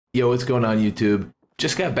Yo, what's going on YouTube?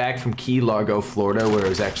 Just got back from Key Largo, Florida, where I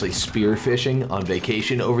was actually spearfishing on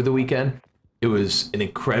vacation over the weekend. It was an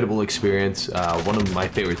incredible experience. One of my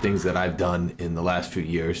favorite things that I've done in the last few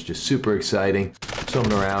years. Just super exciting.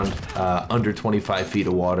 Swimming around under 25 feet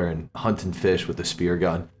of water and hunting fish with a spear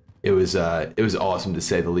gun. It was awesome to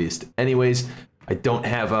say the least. Anyways, I don't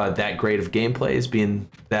have that great of gameplays, being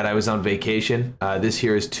that I was on vacation. This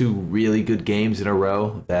here is two really good games in a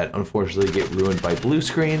row that unfortunately get ruined by blue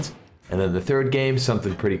screens. And then the third game,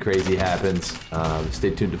 something pretty crazy happens. Stay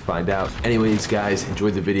tuned to find out. Anyways, guys,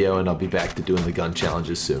 enjoy the video, and I'll be back to doing the gun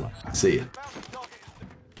challenges soon. See ya.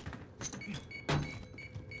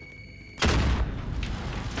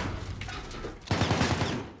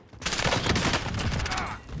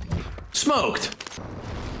 Smoked!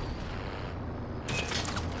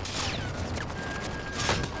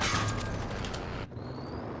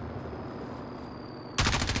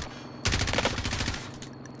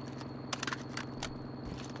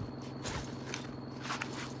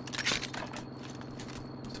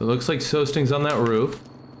 So it looks like Sosting's on that roof.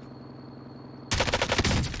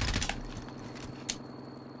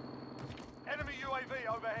 Enemy UAV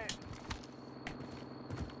overhead.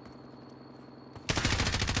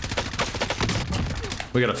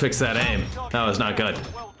 We gotta fix that aim. That was not good.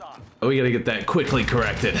 Well done. We gotta get that quickly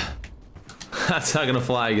corrected. That's not gonna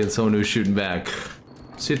fly against someone who's shooting back.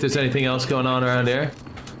 See if there's anything else going on around here.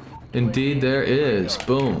 Indeed there is.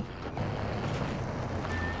 Boom.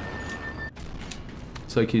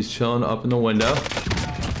 Looks like he's chilling up in the window.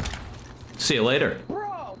 See you later.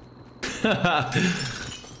 Bro.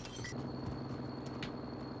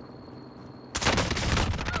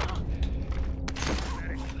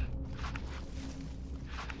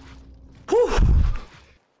 Whew.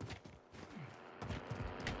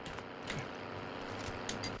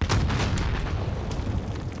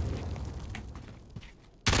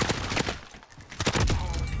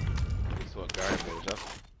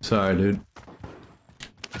 Sorry, dude.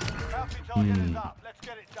 Bounty target is up. Let's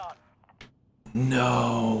get it done.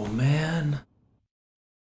 No, man.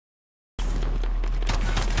 Get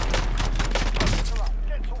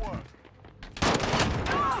to work.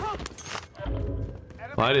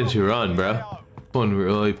 Why didn't you run, bro? This one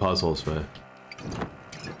really puzzles me.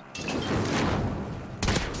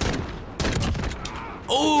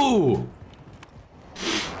 Oh!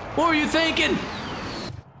 What were you thinking?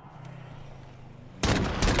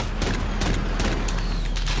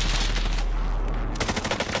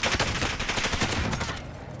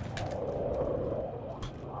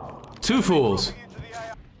 Two fools.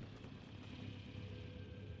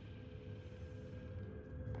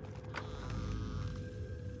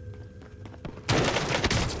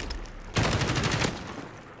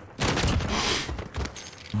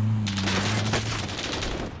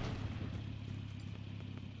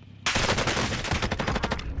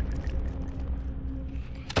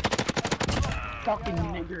 Fucking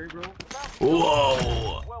nigger, bro.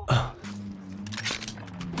 Whoa.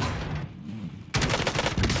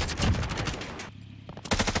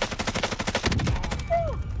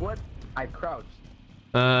 What? I crouched.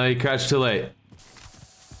 You crouched too late.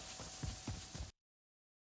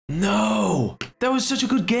 No! That was such a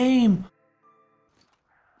good game!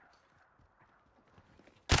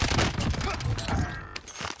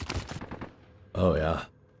 Oh, yeah.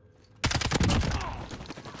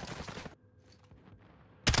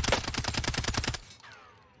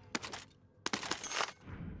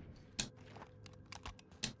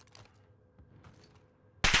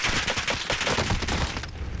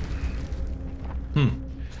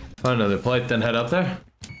 Find another plate, then head up there.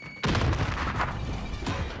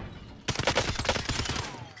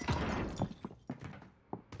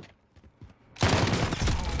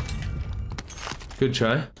 Good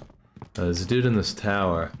try. There's a dude in this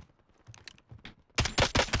tower.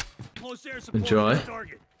 Enjoy. This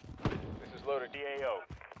is loader DAO.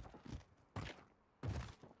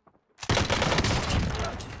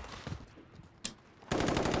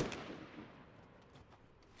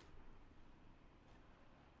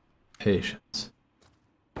 Patience.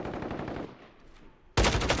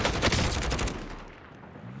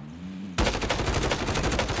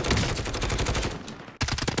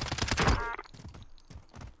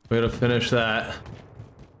 We gotta finish that.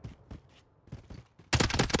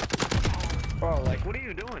 Bro, like, what are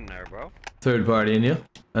you doing there, bro? Third party in you,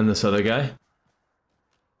 and this other guy.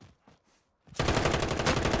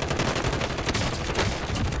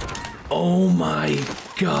 Oh my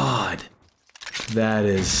god. That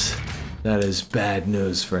is bad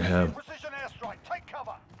news for him. Precision airstrike. Take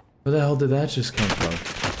cover. Where the hell did that just come from?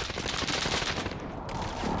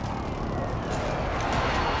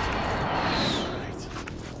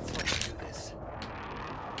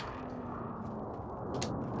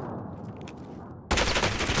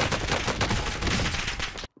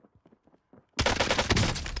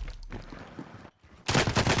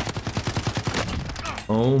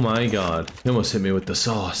 Oh my god. He almost hit me with the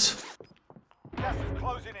sauce. Gas is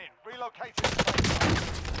closing in. Relocating.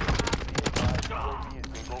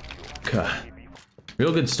 Okay.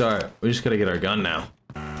 Real good start. We just gotta get our gun now.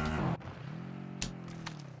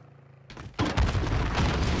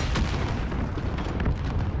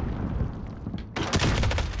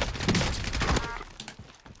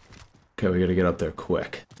 Okay, we gotta get up there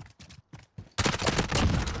quick.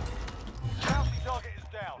 Bounty target is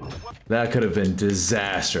down. Well, That could have been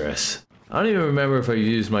disastrous. I don't even remember if I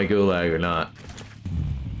used my gulag or not.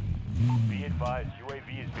 Be advised,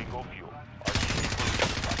 UAV is bingo fuel.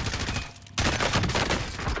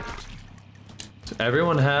 Does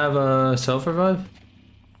everyone have a self-revive?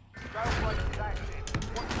 ground break is active.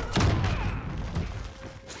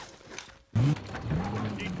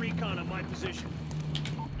 Need recon on my position.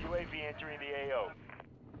 UAV entering the AO.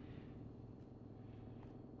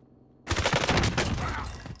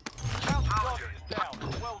 Bounty target is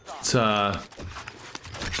down. Well done.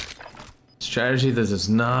 It's strategy that does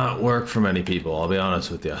not work for many people, I'll be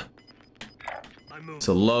honest with you. I move. It's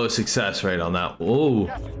a low success rate on that. Ooh,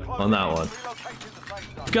 Gas is closing on that in. one. Relocating the safe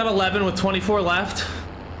zone. We've got 11 with 24 left.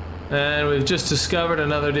 And we've just discovered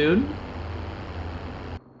another dude.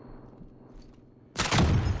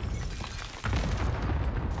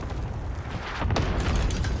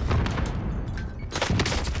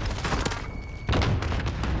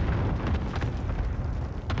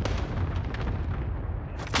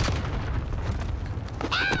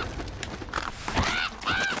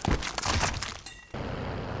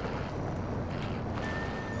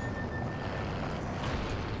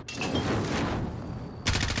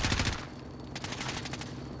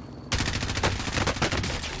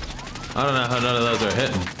 I don't know how none of those are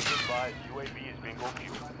hitting. Be advised, UAV is bingo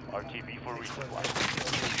fuel. RTB for resupply.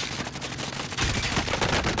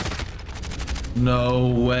 No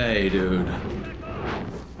way, dude.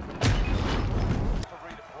 For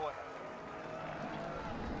redeployment.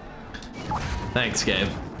 Thanks, Gabe.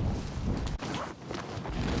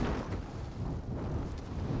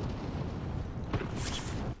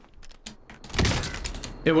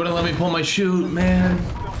 It wouldn't let me pull my chute, man.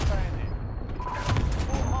 Still